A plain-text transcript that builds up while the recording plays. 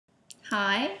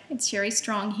Hi, it's Sherry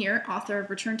Strong here, author of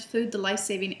Return to Food, the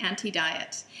Life-Saving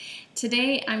Anti-Diet.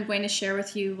 Today I'm going to share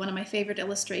with you one of my favorite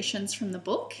illustrations from the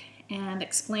book and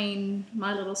explain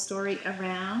my little story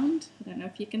around. I don't know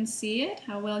if you can see it,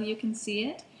 how well you can see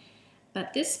it,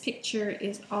 but this picture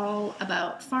is all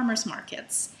about farmers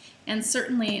markets, and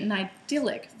certainly an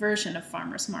idyllic version of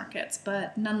farmers markets,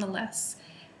 but nonetheless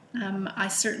I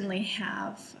certainly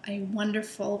have a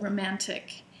wonderful,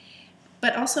 romantic,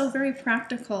 but also very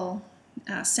practical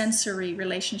sensory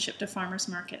relationship to farmers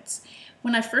markets.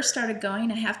 When I first started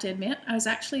going, I have to admit, I was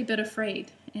actually a bit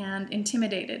afraid and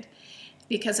intimidated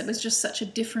because it was just such a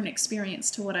different experience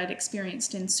to what I'd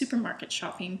experienced in supermarket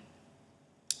shopping.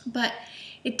 But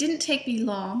it didn't take me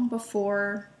long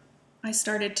before I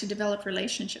started to develop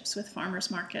relationships with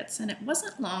farmers markets, and it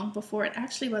wasn't long before it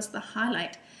actually was the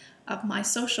highlight of my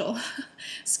social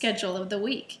schedule of the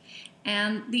week.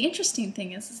 And the interesting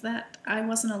thing is that I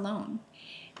wasn't alone.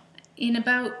 In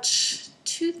about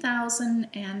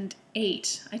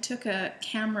 2008, I took a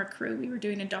camera crew. We were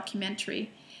doing a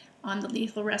documentary on the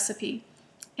lethal recipe,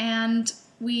 and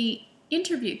we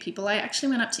interviewed people. I actually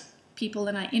went up to people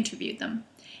and I interviewed them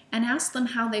and asked them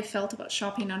how they felt about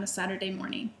shopping on a Saturday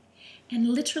morning. And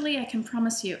literally, I can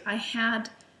promise you, I had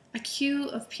a queue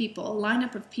of people, a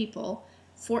lineup of people,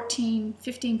 14,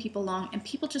 15 people long, and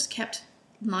people just kept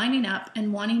lining up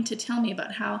and wanting to tell me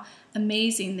about how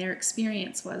amazing their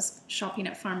experience was shopping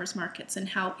at farmers markets and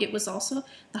how it was also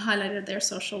the highlight of their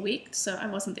social week. So I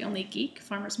wasn't the only geek,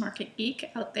 farmers market geek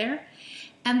out there,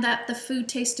 and that the food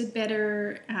tasted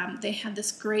better. They had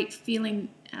this great feeling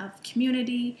of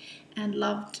community and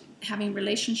loved having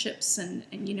relationships and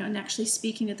actually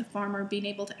speaking to the farmer, being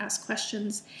able to ask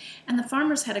questions. And the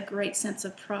farmers had a great sense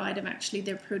of pride of actually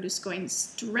their produce going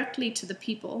directly to the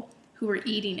people who were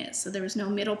eating it. So there was no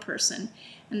middle person,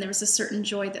 and there was a certain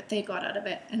joy that they got out of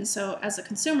it. And so as a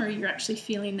consumer, you're actually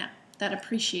feeling that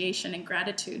appreciation and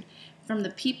gratitude from the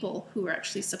people who are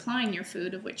actually supplying your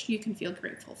food, of which you can feel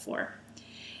grateful for.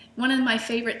 One of my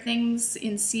favorite things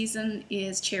in season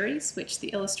is cherries, which the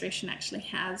illustration actually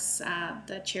has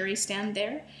the cherry stand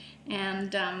there.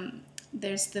 And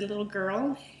there's the little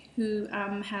girl who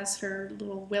has her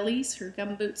little willies, her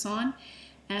gum boots on,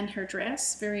 and her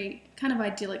dress, very kind of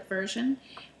idyllic version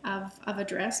of a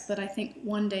dress, but I think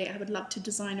one day I would love to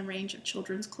design a range of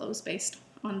children's clothes based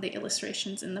on the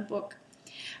illustrations in the book.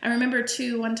 I remember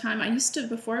too, one time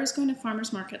before I was going to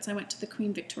farmers markets, I went to the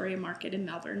Queen Victoria Market in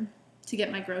Melbourne to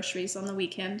get my groceries on the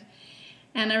weekend,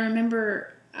 and I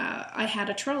remember I had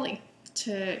a trolley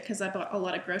because I bought a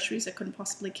lot of groceries I couldn't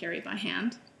possibly carry by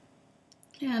hand.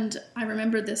 And I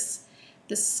remember this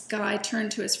guy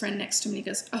turned to his friend next to me and he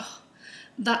goes, "Oh,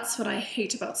 that's what I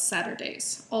hate about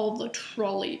Saturdays, all the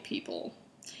trolley people."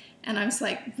 And I was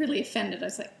like really offended. I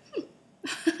was like,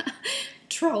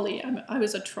 trolley. I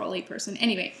was a trolley person.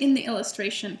 Anyway, in the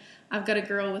illustration, I've got a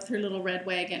girl with her little red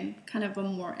wagon, kind of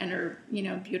and her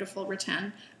beautiful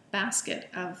rattan basket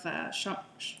of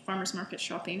farmers market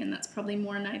shopping, and that's probably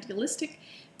more an idealistic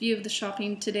view of the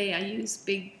shopping. Today I use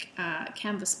big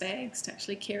canvas bags to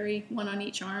actually carry, one on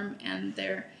each arm, and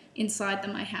inside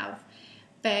them I have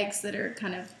bags that are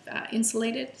kind of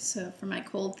insulated. So for my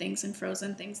cold things and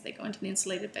frozen things, they go into the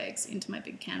insulated bags, into my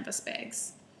big canvas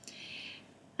bags.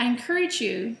 I encourage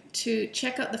you to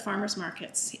check out the farmers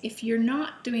markets. If you're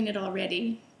not doing it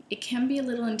already, it can be a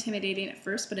little intimidating at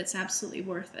first, but it's absolutely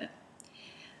worth it.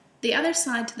 The other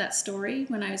side to that story,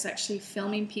 when I was actually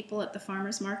filming people at the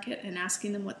farmers market and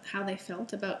asking them how they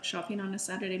felt about shopping on a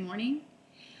Saturday morning,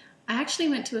 I actually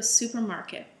went to a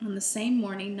supermarket on the same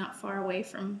morning, not far away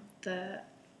from the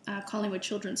Collingwood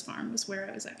Children's Farm was where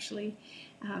I was actually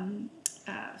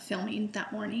filming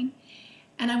that morning.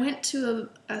 And I went to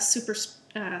a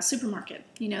supermarket,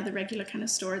 the regular kind of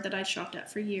store that I shopped at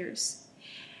for years.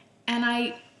 And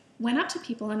I went up to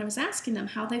people and I was asking them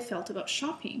how they felt about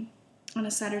shopping on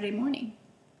a Saturday morning.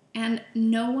 And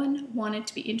no one wanted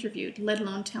to be interviewed, let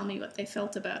alone tell me what they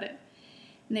felt about it.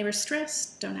 And they were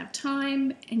stressed, don't have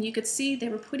time, and you could see they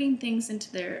were putting things into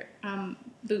their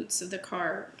boots of the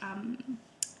car,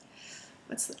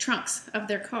 the trunks of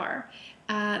their car,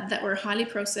 that were highly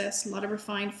processed, a lot of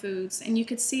refined foods, and you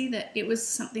could see that it was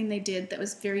something they did that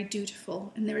was very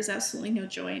dutiful, and there was absolutely no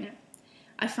joy in it.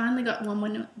 I finally got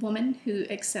one woman who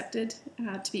accepted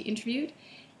to be interviewed,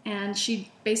 and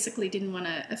she basically didn't want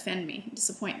to offend me,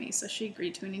 disappoint me, so she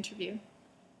agreed to an interview.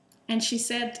 And she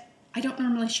said, "I don't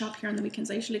normally shop here on the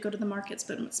weekends. I usually go to the markets,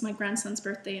 but it's my grandson's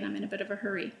birthday and I'm in a bit of a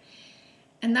hurry."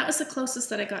 And that was the closest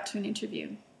that I got to an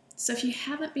interview. So if you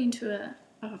haven't been to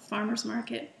a farmer's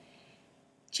market,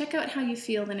 check out how you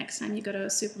feel the next time you go to a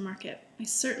supermarket.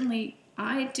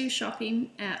 I do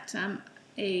shopping at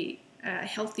a a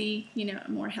healthy, a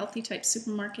more healthy type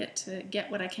supermarket to get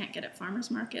what I can't get at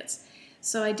farmers markets.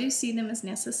 So I do see them as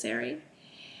necessary.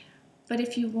 But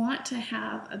if you want to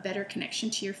have a better connection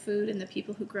to your food and the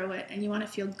people who grow it, and you want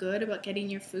to feel good about getting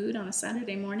your food on a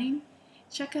Saturday morning,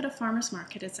 check out a farmer's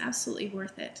market. It's absolutely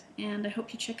worth it. And I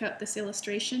hope you check out this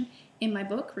illustration in my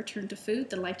book, Return to Food,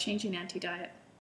 The Life-Changing Anti-Diet.